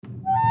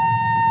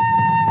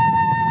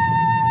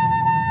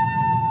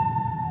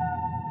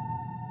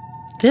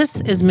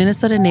This is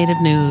Minnesota Native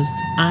News.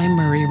 I'm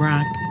Marie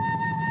Rock.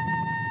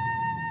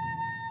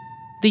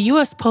 The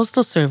U.S.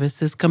 Postal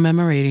Service is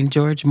commemorating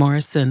George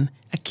Morrison,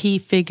 a key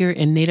figure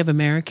in Native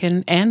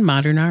American and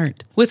modern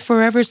art, with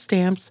forever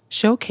stamps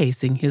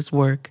showcasing his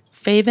work.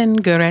 Faven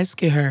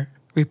Gereskihar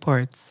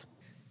reports.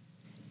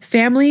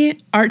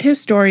 Family, art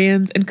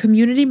historians, and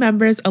community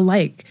members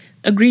alike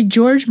agree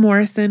George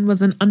Morrison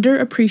was an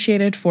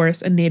underappreciated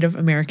force in Native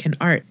American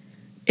art.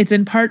 It's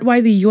in part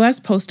why the U.S.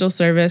 Postal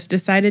Service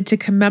decided to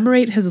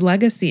commemorate his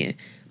legacy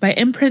by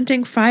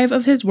imprinting 5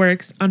 of his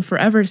works on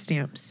forever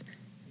stamps.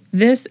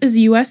 This is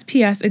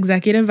USPS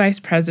Executive Vice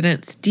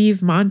President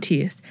Steve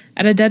Monteith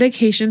at a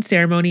dedication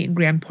ceremony in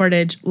Grand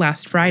Portage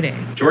last Friday.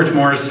 George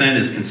Morrison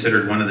is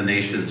considered one of the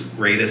nation's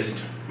greatest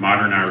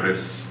modern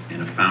artists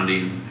and a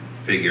founding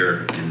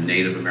figure in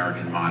Native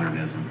American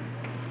modernism.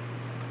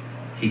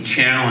 He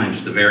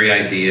challenged the very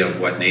idea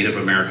of what Native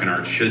American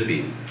art should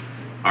be,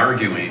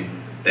 arguing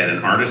that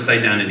an artist's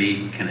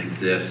identity can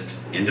exist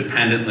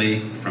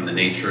independently from the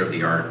nature of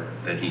the art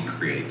that he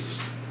creates.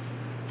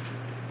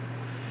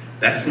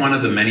 That's one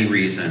of the many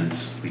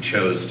reasons we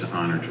chose to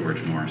honor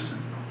George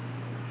Morrison.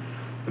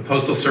 The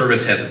Postal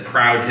Service has a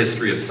proud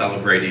history of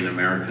celebrating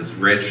America's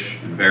rich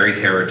and varied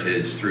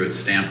heritage through its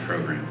stamp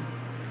program.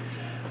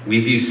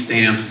 We view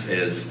stamps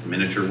as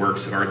miniature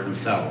works of art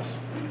themselves,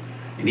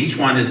 and each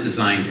one is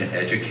designed to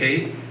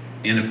educate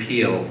and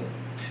appeal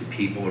to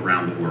people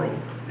around the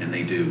world, and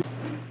they do.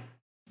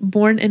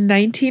 Born in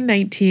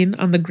 1919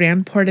 on the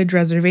Grand Portage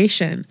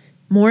Reservation,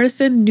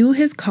 Morrison knew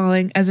his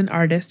calling as an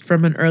artist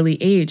from an early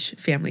age,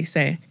 families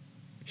say.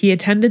 He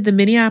attended the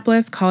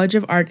Minneapolis College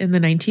of Art in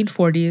the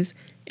 1940s,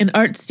 an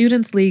art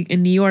students' league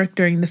in New York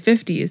during the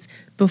 50s,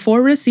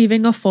 before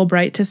receiving a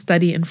Fulbright to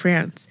study in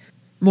France.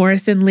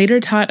 Morrison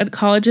later taught at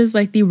colleges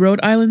like the Rhode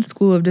Island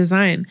School of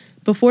Design,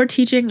 before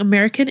teaching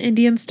American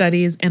Indian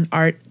Studies and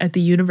Art at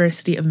the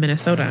University of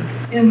Minnesota.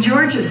 In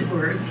George's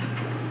words,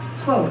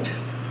 quote,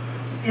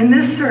 "In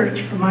this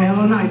search for my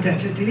own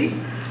identity,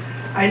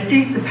 I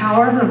seek the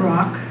power of the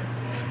rock,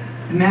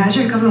 the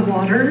magic of the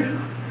water,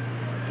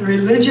 the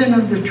religion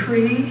of the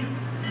tree,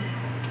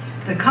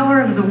 the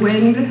color of the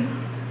wind,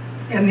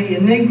 and the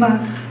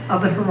enigma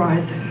of the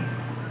horizon."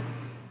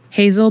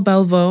 Hazel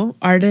Belveau,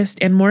 artist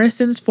and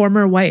Morrison's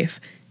former wife,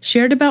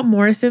 shared about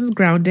Morrison's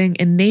grounding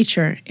in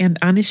nature and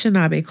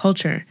Anishinaabe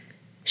culture.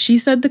 She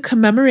said the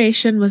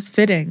commemoration was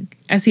fitting,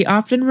 as he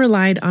often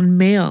relied on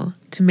mail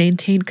to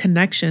maintain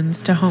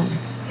connections to home.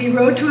 He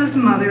wrote to his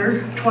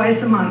mother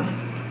twice a month,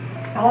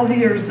 all the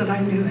years that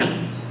I knew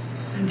him,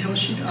 until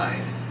she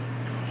died.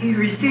 He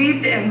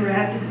received and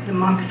read the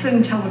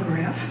Moccasin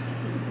Telegraph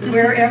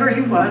wherever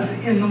he was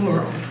in the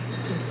world.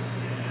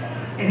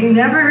 And he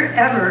never,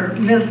 ever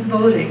missed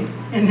voting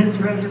in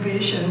his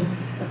reservation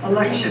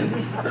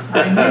elections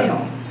by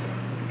mail.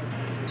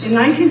 In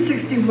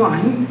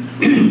 1961,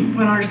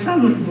 when our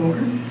son was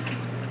born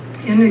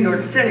in New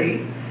York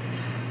City,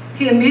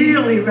 he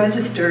immediately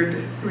registered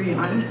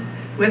Rian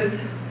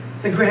with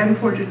the Grand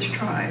Portage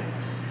tribe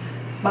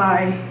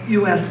by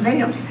U.S.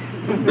 mail.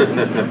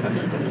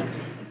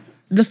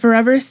 The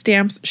Forever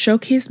Stamps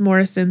showcase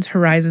Morrison's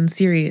Horizon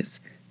series.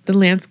 The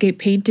landscape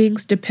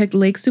paintings depict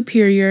Lake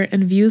Superior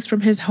and views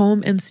from his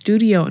home and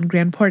studio in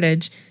Grand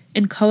Portage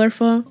in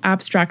colorful,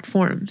 abstract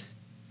forms.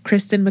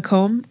 Kristen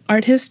McComb,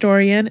 art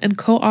historian and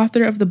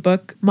co-author of the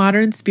book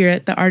Modern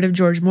Spirit, The Art of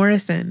George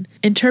Morrison,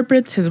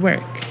 interprets his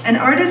work. An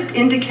artist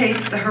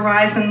indicates the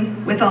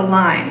horizon with a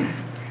line,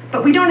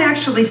 but we don't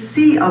actually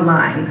see a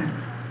line.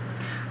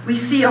 We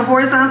see a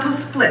horizontal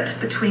split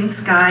between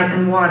sky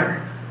and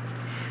water.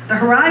 The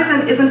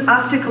horizon is an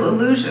optical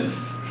illusion.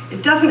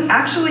 It doesn't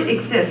actually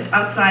exist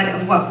outside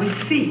of what we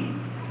see.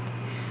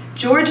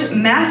 George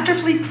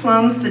masterfully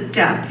plumbs the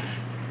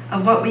depths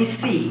of what we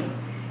see,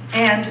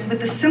 and with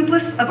the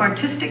simplest of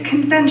artistic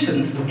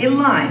conventions, a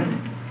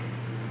line,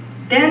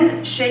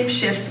 then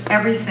shape-shifts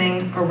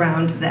everything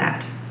around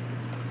that.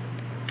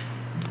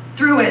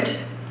 Through it,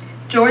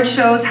 George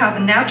shows how the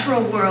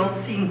natural world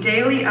seen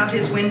daily out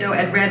his window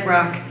at Red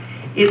Rock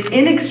is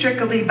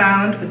inextricably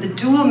bound with the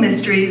dual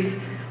mysteries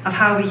of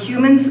how we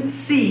humans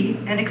see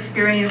and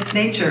experience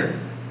nature,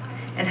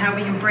 and how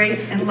we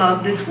embrace and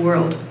love this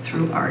world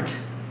through art.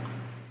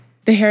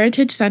 The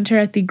Heritage Center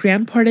at the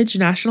Grand Portage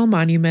National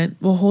Monument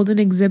will hold an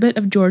exhibit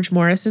of George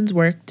Morrison's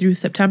work through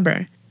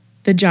September.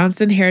 The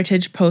Johnson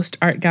Heritage Post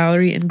Art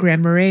Gallery in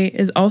Grand Marais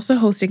is also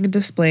hosting a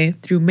display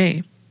through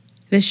May.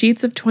 The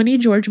sheets of 20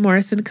 George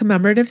Morrison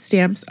commemorative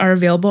stamps are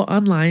available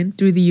online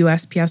through the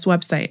USPS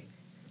website.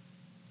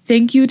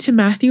 Thank you to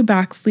Matthew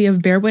Baxley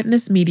of Bear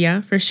Witness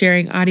Media for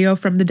sharing audio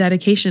from the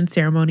dedication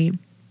ceremony.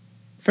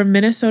 From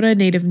Minnesota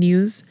Native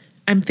News,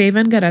 I'm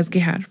Faven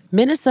Gereskihar.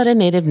 Minnesota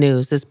Native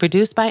News is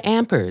produced by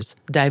Ampers,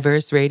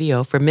 diverse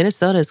radio for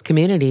Minnesota's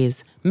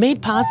communities,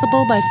 made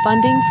possible by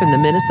funding from the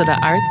Minnesota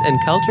Arts and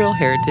Cultural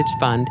Heritage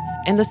Fund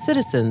and the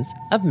citizens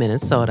of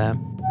Minnesota.